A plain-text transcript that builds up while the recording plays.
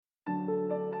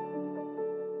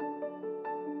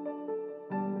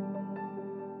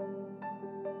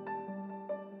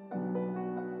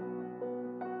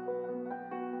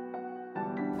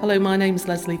Hello, my name's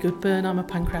Leslie Goodburn. I'm a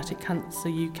Pancreatic Cancer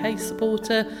UK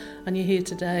supporter, and you're here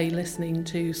today listening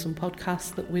to some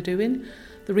podcasts that we're doing.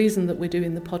 The reason that we're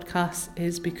doing the podcast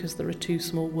is because there are two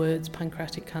small words,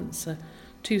 pancreatic cancer.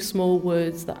 Two small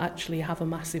words that actually have a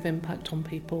massive impact on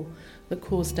people, that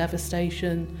cause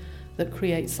devastation, that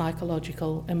create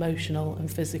psychological, emotional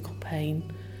and physical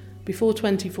pain. Before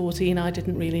 2014, I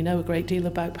didn't really know a great deal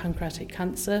about pancreatic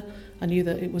cancer. I knew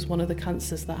that it was one of the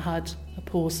cancers that had a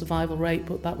poor survival rate,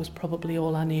 but that was probably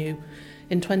all I knew.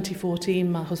 In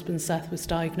 2014, my husband Seth was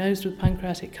diagnosed with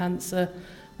pancreatic cancer.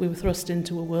 We were thrust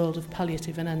into a world of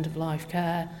palliative and end-of-life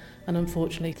care, and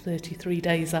unfortunately, 33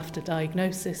 days after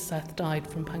diagnosis, Seth died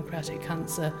from pancreatic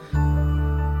cancer.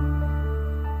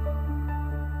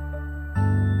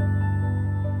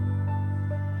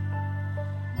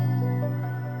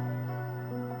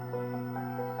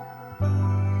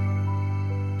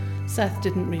 Seth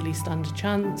didn't really stand a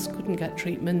chance, couldn't get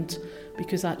treatment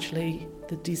because actually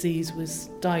the disease was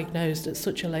diagnosed at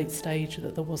such a late stage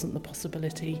that there wasn't the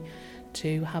possibility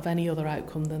to have any other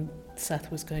outcome than Seth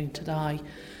was going to die.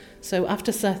 So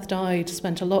after Seth died,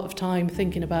 spent a lot of time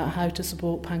thinking about how to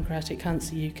support Pancreatic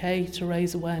Cancer UK to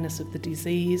raise awareness of the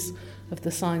disease, of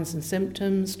the signs and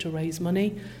symptoms, to raise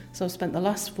money. So I've spent the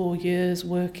last 4 years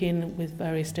working with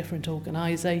various different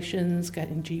organisations,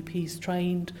 getting GPs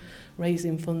trained,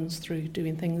 raising funds through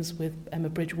doing things with Emma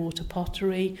Bridgewater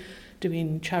Pottery,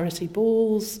 doing charity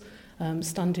balls,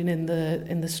 standing in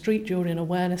the street during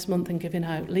Awareness Month and giving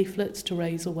out leaflets to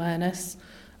raise awareness.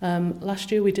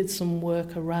 Last year we did some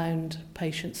work around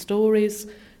patient stories.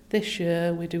 This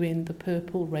year we're doing the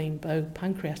Purple Rainbow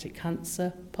Pancreatic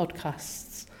Cancer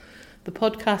podcasts. The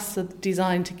podcasts are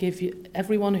designed to give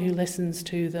everyone who listens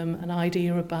to them an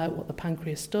idea about what the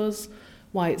pancreas does,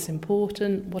 why it's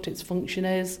important, what its function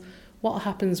is, what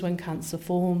happens when cancer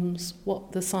forms,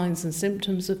 what the signs and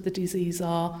symptoms of the disease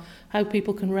are, how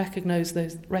people can recognise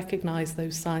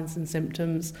those signs and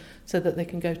symptoms so that they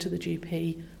can go to the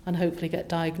GP and hopefully get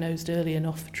diagnosed early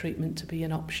enough for treatment to be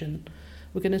an option.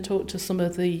 We're going to talk to some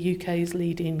of the UK's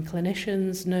leading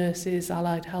clinicians, nurses,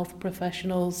 allied health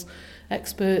professionals,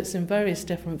 experts in various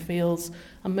different fields,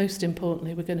 and most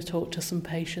importantly, we're going to talk to some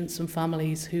patients and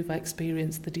families who've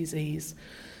experienced the disease.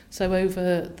 So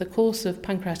over the course of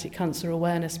Pancreatic Cancer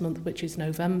Awareness Month, which is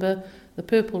November, the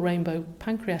Purple Rainbow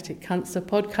Pancreatic Cancer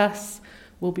podcasts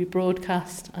will be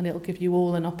broadcast, and it'll give you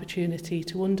all an opportunity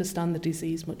to understand the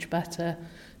disease much better,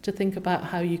 to think about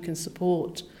how you can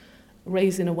support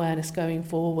raising awareness going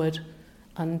forward,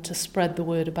 and to spread the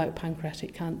word about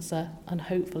pancreatic cancer, and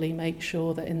hopefully make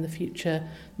sure that in the future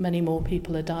many more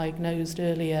people are diagnosed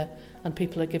earlier and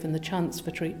people are given the chance for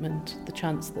treatment, the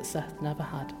chance that Seth never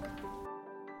had.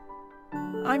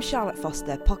 I'm Charlotte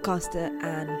Foster, podcaster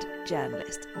and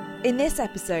journalist. In this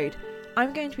episode,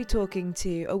 I'm going to be talking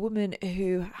to a woman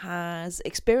who has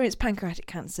experienced pancreatic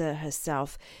cancer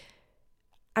herself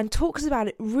and talks about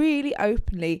it really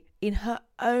openly in her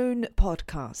own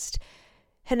podcast.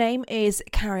 Her name is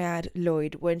Cariad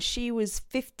Lloyd. When she was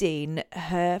 15,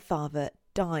 her father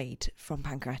died from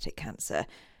pancreatic cancer,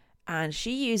 and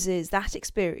she uses that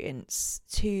experience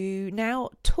to now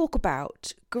talk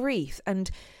about grief and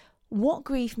what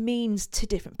grief means to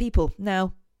different people.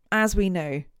 Now, as we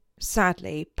know,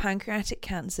 sadly, pancreatic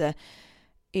cancer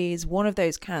is one of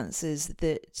those cancers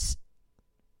that,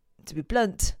 to be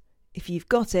blunt, if you've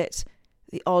got it,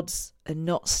 the odds are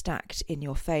not stacked in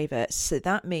your favour. So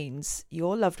that means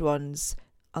your loved ones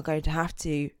are going to have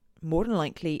to, more than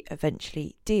likely,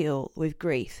 eventually deal with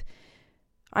grief.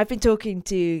 I've been talking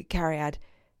to Cariad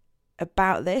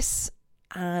about this,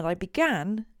 and I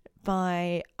began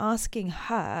by asking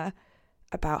her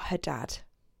about her dad.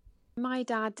 My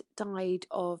dad died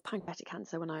of pancreatic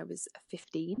cancer when I was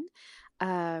 15,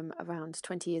 around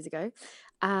 20 years ago.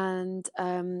 And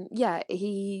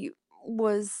he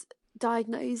was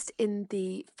diagnosed in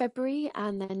the February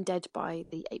and then dead by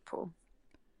the April.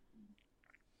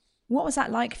 What was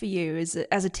that like for you as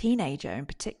a teenager in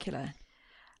particular?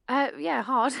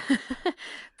 Hard.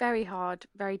 Very hard,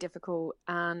 very difficult.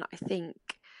 And I think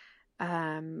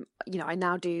I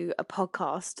now do a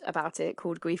podcast about it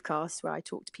called Griefcast, where I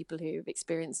talk to people who've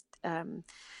experienced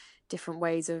different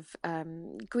ways of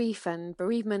grief and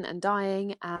bereavement and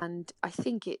dying. And I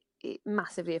think it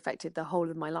massively affected the whole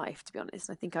of my life, to be honest.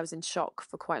 I think I was in shock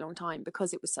for quite a long time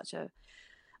because it was such a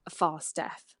fast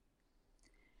death.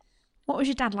 What was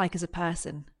your dad like as a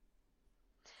person?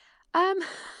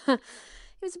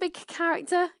 He was a big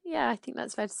character. Yeah, I think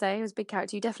that's fair to say. He was a big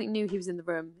character. You definitely knew he was in the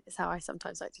room, is how I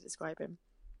sometimes like to describe him.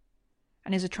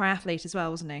 And he's a triathlete as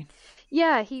well, wasn't he?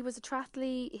 Yeah, he was a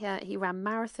triathlete. He ran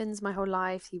marathons my whole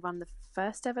life. He ran the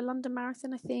first ever London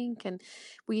Marathon, I think. And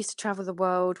we used to travel the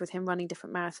world with him running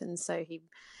different marathons. So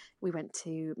we went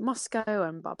to Moscow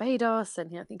and Barbados,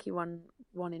 and I think he won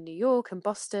one in New York and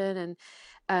Boston.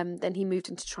 And then he moved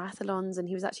into triathlons, and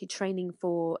he was actually training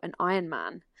for an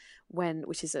Ironman,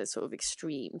 which is a sort of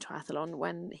extreme triathlon,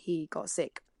 when he got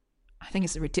sick. I think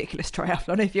it's a ridiculous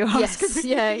triathlon, if you ask me.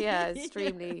 Yeah,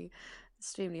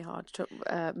 extremely hard,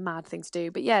 mad thing to do.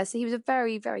 But yeah, so he was a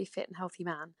very, very fit and healthy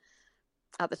man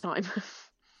at the time.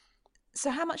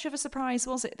 So how much of a surprise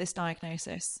was it, this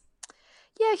diagnosis?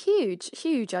 Yeah,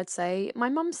 huge, I'd say. My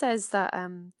mum says that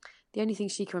the only thing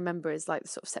she can remember is like the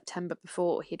sort of September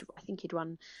before, I think he'd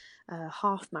run a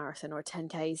half marathon or a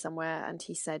 10K somewhere, and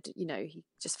he said, he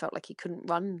just felt like he couldn't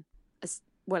run as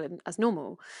well as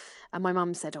normal. And my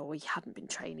mum said, he hadn't been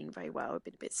training very well,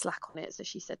 been a bit slack on it. So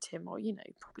she said to him,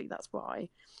 probably that's why.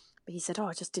 But he said,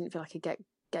 I just didn't feel like I could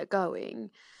get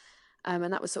going.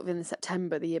 And that was sort of in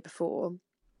September the year before.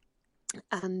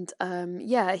 And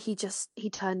he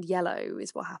turned yellow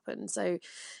is what happened. So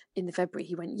in the February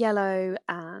he went yellow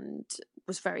and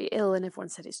was very ill, and everyone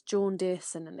said it's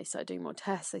jaundice, and then they started doing more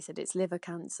tests. They said it's liver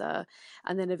cancer,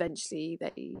 and then eventually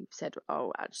they said,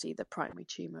 actually the primary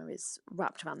tumour is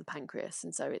wrapped around the pancreas,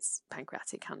 and so it's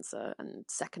pancreatic cancer and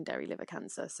secondary liver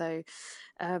cancer. So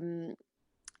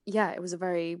it was a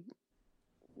very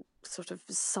sort of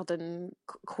sudden,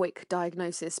 quick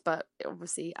diagnosis, but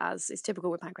obviously, as is typical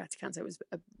with pancreatic cancer, it was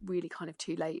really kind of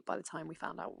too late by the time we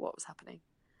found out what was happening.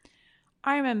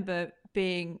 I remember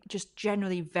being just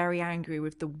generally very angry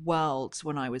with the world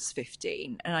when I was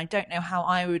 15, and I don't know how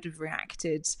I would have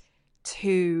reacted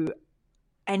to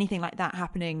anything like that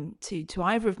happening to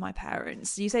either of my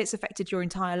parents. You say it's affected your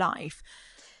entire life.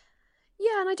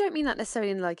 Yeah, and I don't mean that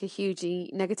necessarily in like a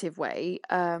hugely negative way,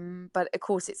 but of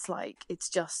course it's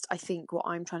just, I think what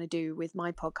I'm trying to do with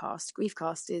my podcast,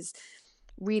 Griefcast, is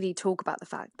really talk about the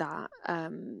fact that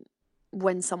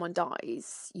when someone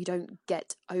dies, you don't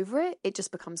get over it. It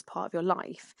just becomes part of your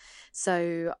life.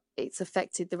 So it's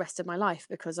affected the rest of my life,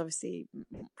 because obviously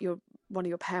one of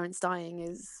your parents dying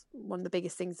is one of the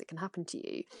biggest things that can happen to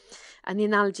you. And the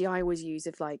analogy I always use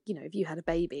of if you had a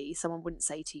baby, someone wouldn't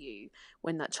say to you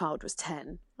when that child was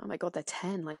 10, oh my God, they're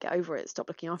 10, get over it, stop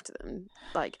looking after them.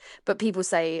 But people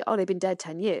say, they've been dead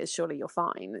 10 years, surely you're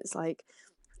fine. It's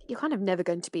you're kind of never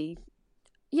going to be,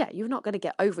 you're not going to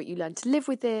get over it. You learn to live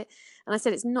with it. And I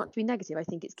said it's not to be negative. I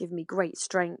think it's given me great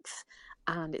strength,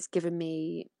 and it's given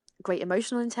me great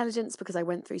emotional intelligence, because I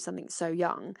went through something so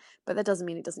young. But that doesn't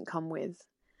mean it doesn't come with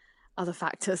other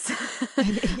factors.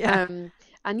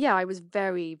 I was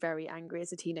very, very angry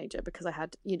as a teenager, because I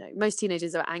had, most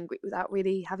teenagers are angry without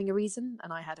really having a reason,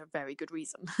 and I had a very good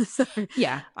reason. So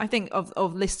yeah, I think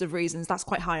of list of reasons, that's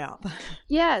quite high up.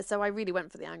 Yeah, so I really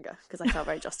went for the anger, because I felt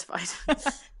very justified.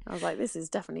 I was like, this is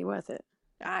definitely worth it.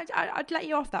 I'd let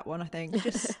you off that one, I think,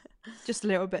 just a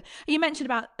little bit. You mentioned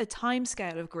about a time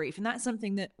scale of grief, and that's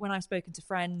something that when I've spoken to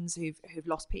friends who've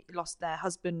lost their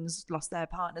husbands, lost their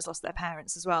partners, lost their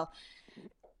parents as well,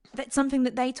 that's something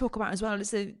that they talk about as well,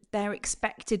 is that they're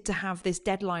expected to have this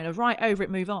deadline of right, over it,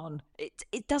 move on.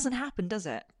 It doesn't happen, does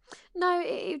it? No,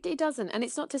 it doesn't. And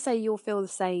it's not to say you'll feel the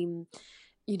same,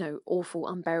 awful,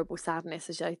 unbearable sadness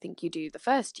as I think you do the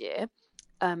first year.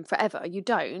 Forever. You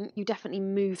don't. You definitely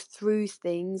move through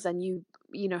things, and you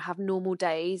have normal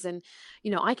days, and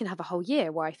I can have a whole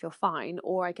year where I feel fine,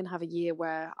 or I can have a year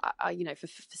where I for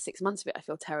 6 months of it I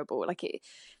feel terrible.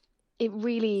 It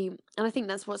really, and I think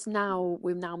that's we're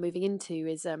now moving into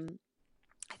is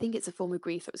I think it's a form of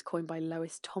grief that was coined by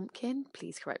Lois Tomkin.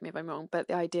 Please correct me if I'm wrong, but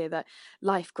the idea that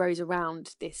life grows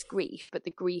around this grief, but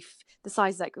the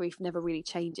size of that grief never really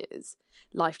changes.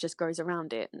 Life just grows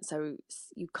around it, and so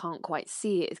you can't quite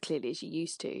see it as clearly as you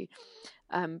used to.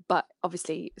 But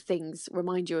obviously things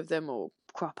remind you of them, or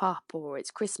crop up, or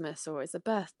it's Christmas, or it's a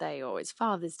birthday, or it's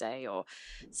Father's Day, or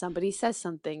somebody says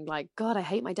something like, God, I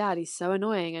hate my dad, he's so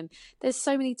annoying. And there's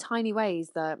so many tiny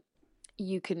ways that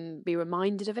you can be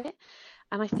reminded of it.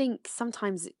 And I think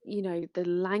sometimes, the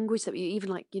language that we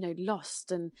even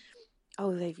lost, and,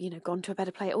 they've, gone to a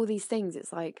better place, all these things.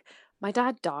 It's like, my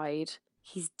dad died,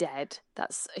 he's dead.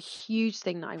 That's a huge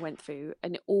thing that I went through,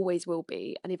 and it always will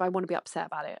be. And if I want to be upset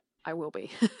about it, I will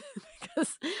be,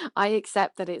 because I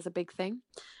accept that it's a big thing.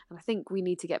 And I think we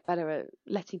need to get better at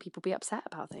letting people be upset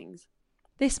about things.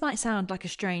 This might sound like a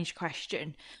strange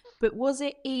question, but was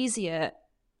it easier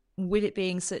with it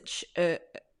being such a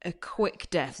quick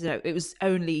death? It was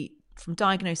only from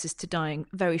diagnosis to dying,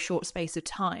 very short space of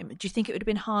time. Do you think it would have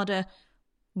been harder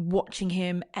watching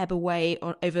him ebb away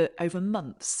over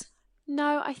months?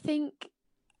 No, I think,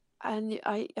 and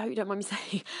I hope you don't mind me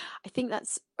saying, I think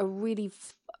that's a really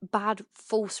bad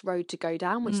false road to go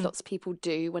down, which lots of people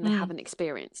do when they haven't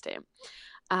experienced it.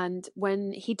 And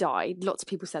when he died, lots of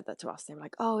people said that to us. They were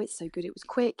like, oh, it's so good, it was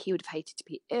quick, he would have hated to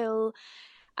be ill.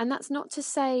 And that's not to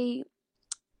say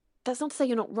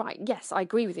you're not right. Yes, I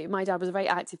agree with you. My dad was a very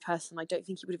active person. I don't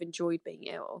think he would have enjoyed being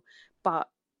ill. But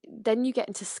then you get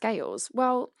into scales.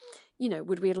 Well,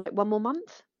 would we like 1 more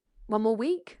month, 1 more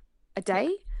week, a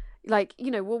day? Like,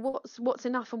 well, what's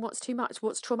enough and what's too much?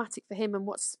 What's traumatic for him and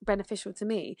what's beneficial to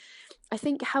me? I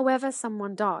think however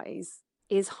someone dies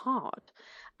is hard.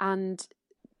 And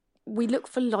we look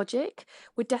for logic.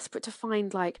 We're desperate to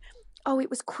find like, oh,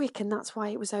 it was quick and that's why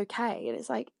it was okay. And it's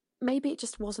like, maybe it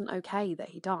just wasn't okay that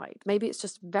he died. Maybe it's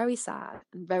just very sad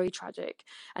and very tragic.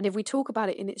 And if we talk about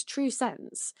it in its true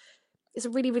sense, it's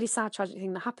a really, really sad, tragic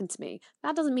thing that happened to me.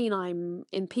 That doesn't mean I'm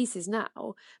in pieces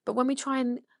now. But when we try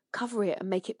and cover it and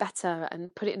make it better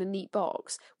and put it in a neat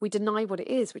box, we deny what it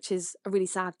is, which is a really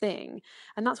sad thing.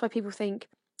 And that's why people think,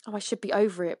 oh, I should be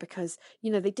over it because,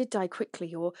 they did die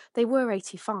quickly, or they were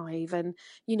 85 and,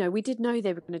 we did know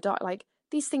they were going to die. Like,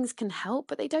 these things can help,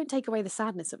 but they don't take away the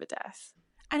sadness of a death.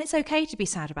 And it's okay to be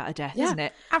sad about a death, isn't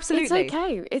it? Absolutely. It's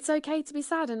okay. It's okay to be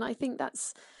sad. And I think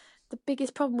that's the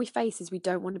biggest problem we face is we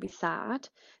don't want to be sad.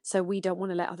 So we don't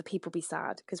want to let other people be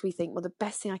sad because we think, well, the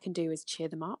best thing I can do is cheer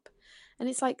them up. And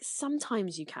it's like,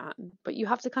 sometimes you can, but you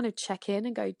have to kind of check in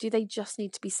and go, do they just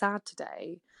need to be sad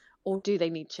today? Or do they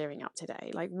need cheering up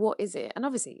today? Like, what is it? And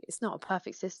obviously it's not a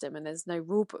perfect system and there's no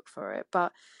rule book for it.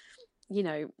 But,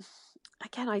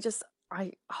 again,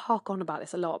 I hark on about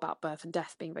this a lot, about birth and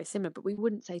death being very similar, but we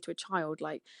wouldn't say to a child,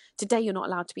 like, today you're not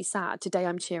allowed to be sad, today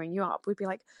I'm cheering you up. We'd be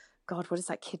like, God, what does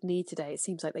that kid need today? It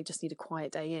seems like they just need a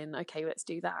quiet day in. Okay, let's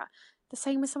do that. The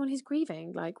same with someone who's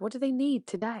grieving. Like, what do they need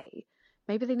today?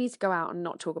 Maybe they need to go out and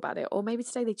not talk about it, or maybe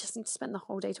today they just need to spend the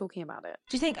whole day talking about it.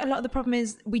 Do you think a lot of the problem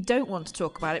is we don't want to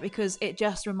talk about it because it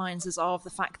just reminds us of the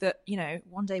fact that,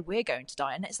 one day we're going to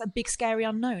die, and it's a big, scary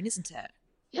unknown, isn't it?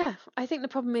 Yeah, I think the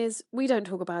problem is we don't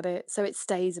talk about it, so it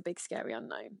stays a big, scary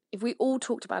unknown. If we all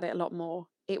talked about it a lot more,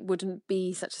 it wouldn't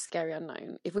be such a scary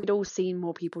unknown. If we'd all seen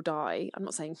more people die, I'm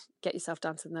not saying get yourself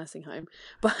down to the nursing home,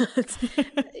 but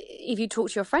if you talk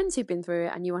to your friends who've been through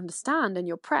it and you understand and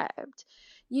you're prepped,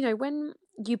 when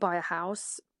you buy a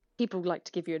house, people like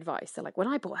to give you advice. They're like, when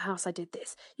I bought a house, I did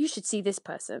this. You should see this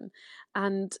person.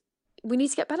 And we need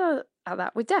to get better at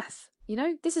that with death.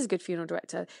 This is a good funeral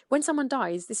director. When someone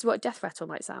dies, this is what a death rattle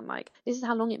might sound like. This is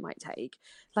how long it might take.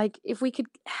 Like, if we could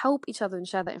help each other and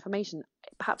share that information,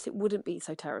 perhaps it wouldn't be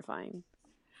so terrifying.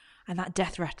 And that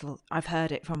death rattle, I've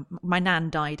heard it from... My nan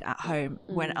died at home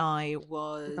when I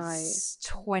was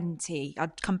 20.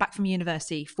 I'd come back from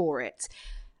university for it.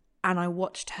 And I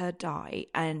watched her die.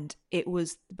 And it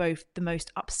was both the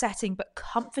most upsetting but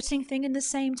comforting thing in the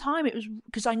same time. It was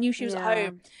because I knew she was at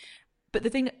home. But the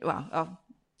thing that... Well...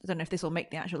 I don't know if this will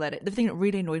make the actual edit. The thing that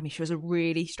really annoyed me, she was a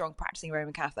really strong practicing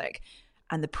Roman Catholic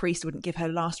and the priest wouldn't give her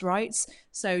last rites.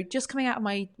 So just coming out of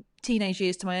my teenage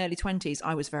years to my early 20s,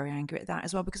 I was very angry at that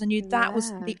as well because I knew that was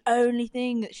the only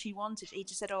thing that she wanted. He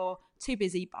just said, oh, too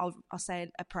busy, I'll say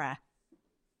a prayer.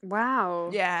 Wow.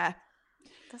 Yeah.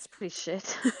 That's pretty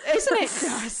shit. Isn't it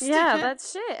just? Yeah,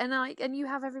 that's shit. And you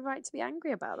have every right to be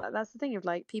angry about that. That's the thing of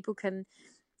like, people can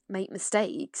make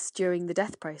mistakes during the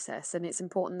death process, and it's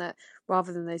important that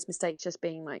rather than those mistakes just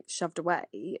being like shoved away,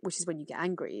 which is when you get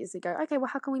angry, is they go, okay, well,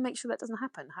 how can we make sure that doesn't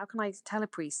happen? How can I tell a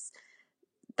priest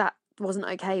that wasn't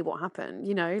okay what happened?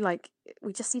 Like,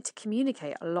 we just need to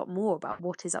communicate a lot more about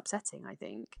what is upsetting, I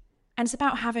think. And it's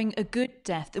about having a good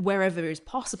death wherever is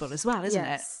possible as well, isn't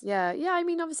it? Yeah. I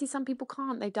mean, obviously some people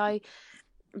can't, they die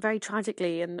very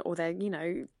tragically, and or they're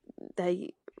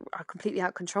they are completely out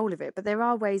of control of it, but there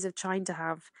are ways of trying to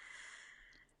have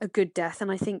a good death.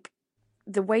 And I think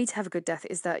the way to have a good death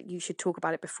is that you should talk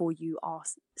about it before you are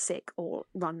sick or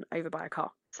run over by a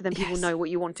car, so then people know what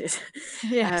you wanted.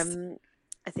 Yes.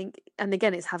 I think, and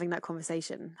again, it's having that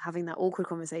conversation, having that awkward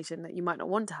conversation that you might not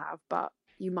want to have, but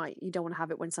you don't want to have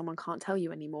it when someone can't tell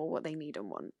you anymore what they need and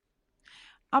want.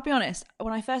 I'll be honest,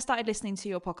 when I first started listening to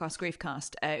your podcast,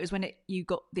 Griefcast, it was when you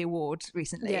got the award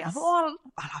recently. Yes. I thought, oh,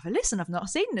 I'll have a listen. I've not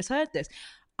seen this, heard this.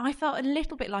 I felt a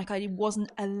little bit like I wasn't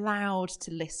allowed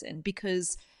to listen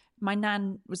because my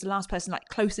nan was the last person like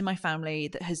close in my family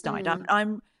that has died.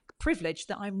 I'm privileged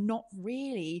that I'm not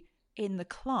really in the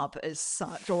club as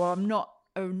such, or I'm not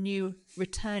a new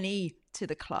returnee to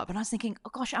the club. And I was thinking,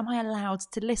 oh gosh, am I allowed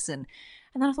to listen?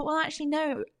 And then I thought, well, actually,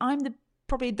 no, I'm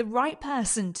probably the right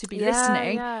person to be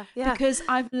listening because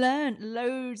I've learned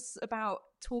loads about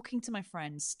talking to my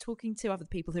friends, talking to other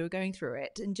people who are going through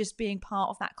it, and just being part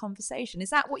of that conversation. Is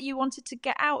that what you wanted to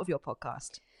get out of your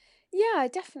podcast? Yeah,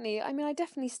 definitely. I mean, I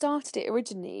definitely started it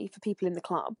originally for people in the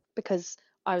club because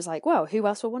I was like, well, who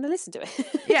else will want to listen to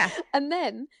it? Yeah. And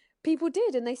then people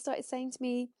did, and they started saying to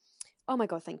me, oh my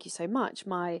God, thank you so much.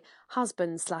 My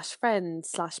husband / friend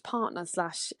 / partner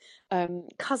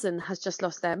 / cousin has just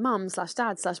lost their mum /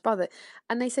 dad / brother.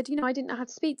 And they said, I didn't know how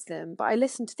to speak to them, but I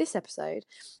listened to this episode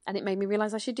and it made me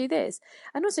realise I should do this.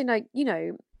 And also,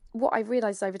 what I've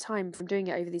realised over time from doing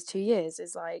it over these 2 years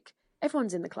is like,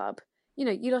 everyone's in the club.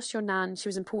 You lost your nan, she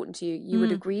was important to you, you would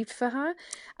have grieved for her.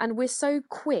 And we're so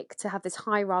quick to have this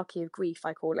hierarchy of grief,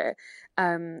 I call it.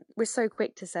 We're so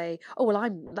quick to say, oh, well,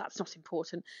 that's not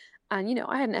important. And,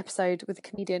 I had an episode with the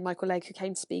comedian Michael Legg who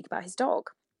came to speak about his dog.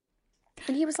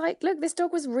 And he was like, look, this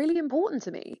dog was really important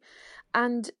to me.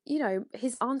 And,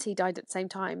 his auntie died at the same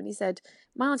time. And he said,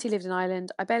 my auntie lived in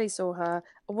Ireland. I barely saw her.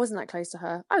 I wasn't that close to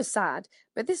her. I was sad.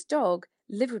 But this dog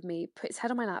lived with me, put its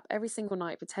head on my lap every single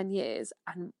night for 10 years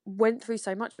and went through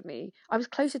so much with me. I was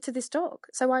closer to this dog.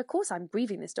 So of course I'm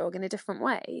grieving this dog in a different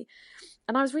way.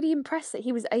 And I was really impressed that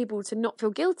he was able to not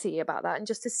feel guilty about that and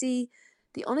just to see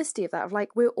the honesty of that, of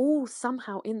like, we're all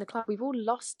somehow in the club. We've all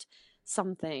lost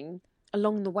something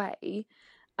along the way.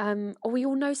 Or we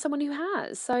all know someone who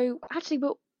has. So actually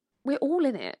we're all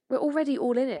in it. We're already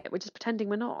all in it. We're just pretending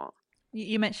we're not.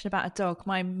 You mentioned about a dog.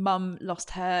 My mum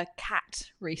lost her cat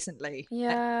recently.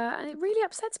 Yeah, and it really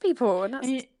upsets people.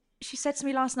 And she said to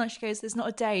me last night, she goes, there's not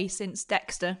a day since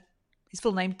Dexter, his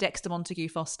full name, Dexter Montague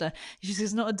Foster. She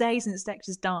says, not a day since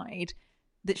Dexter's died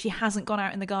that she hasn't gone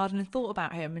out in the garden and thought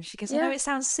about him. And she goes, I know it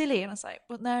sounds silly. And I was like,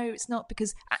 well, no, it's not,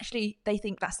 because actually they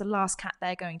think that's the last cat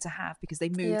they're going to have because they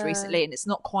moved recently and it's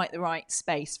not quite the right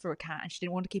space for a cat. And she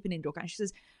didn't want to keep an indoor cat. And she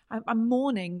says, I'm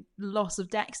mourning the loss of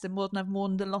Dexter more than I've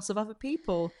mourned the loss of other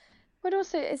people. But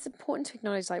also it's important to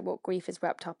acknowledge like what grief is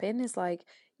wrapped up in is like,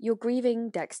 you're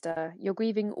grieving Dexter, you're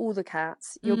grieving all the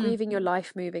cats, you're grieving your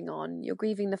life moving on, you're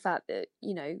grieving the fact that,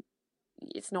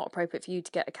 it's not appropriate for you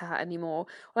to get a cat anymore.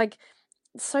 Like,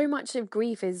 so much of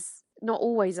grief is not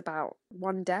always about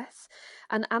one death,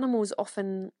 and animals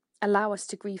often allow us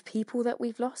to grieve people that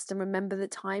we've lost and remember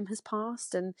that time has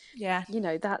passed. And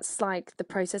that's like the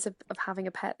process of having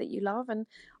a pet that you love. And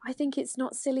I think it's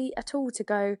not silly at all to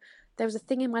go, there was a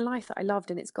thing in my life that I loved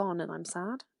and it's gone and I'm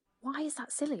sad. Why is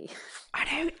that silly?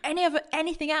 I know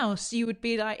anything else you would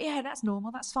be like, yeah, that's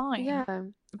normal, that's fine. Yeah,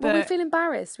 but we feel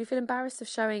embarrassed of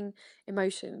showing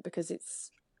emotion because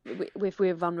if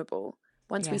we're vulnerable.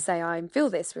 Once we say, I feel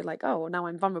this, we're like, oh, now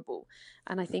I'm vulnerable.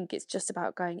 And I think it's just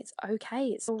about going, it's okay,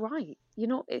 it's all right.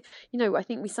 I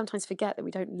think we sometimes forget that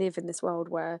we don't live in this world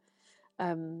where,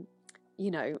 a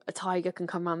tiger can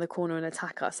come around the corner and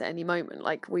attack us at any moment.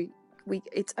 Like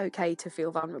it's okay to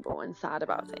feel vulnerable and sad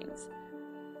about things.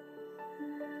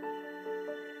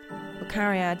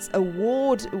 Cariad's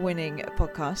award-winning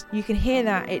podcast. You can hear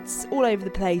that. It's all over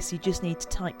the place. You just need to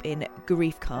type in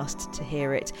Griefcast to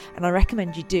hear it, and I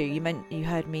recommend you do. You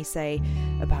heard me say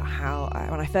about how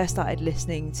when I first started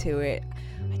listening to it,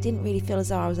 I didn't really feel as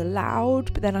though I was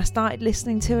allowed, but then I started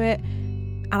listening to it,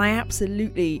 and I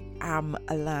absolutely am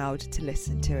allowed to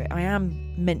listen to it. I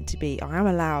am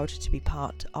allowed to be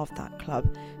part of that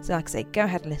club. So like I say, go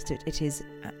ahead and listen to it. It is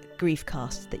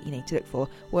Griefcast that you need to look for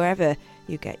wherever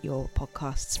you get your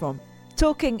podcasts from.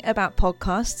 Talking about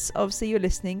podcasts, obviously you're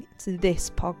listening to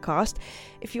this podcast.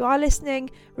 If you are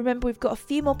listening, remember we've got a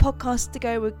few more podcasts to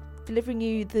go. We're delivering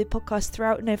you the podcast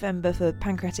throughout November for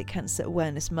Pancreatic Cancer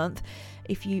Awareness Month.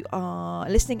 If you are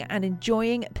listening and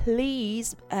enjoying,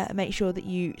 please make sure that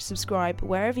you subscribe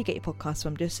wherever you get your podcasts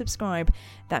from. Just subscribe.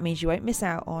 That means you won't miss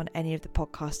out on any of the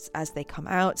podcasts as they come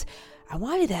out. And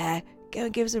while you're there, go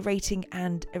and give us a rating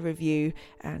and a review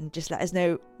and just let us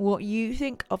know what you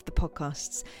think of the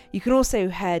podcasts. You can also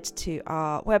head to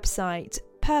our website,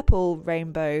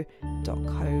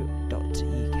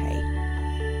 purplerainbow.co.uk.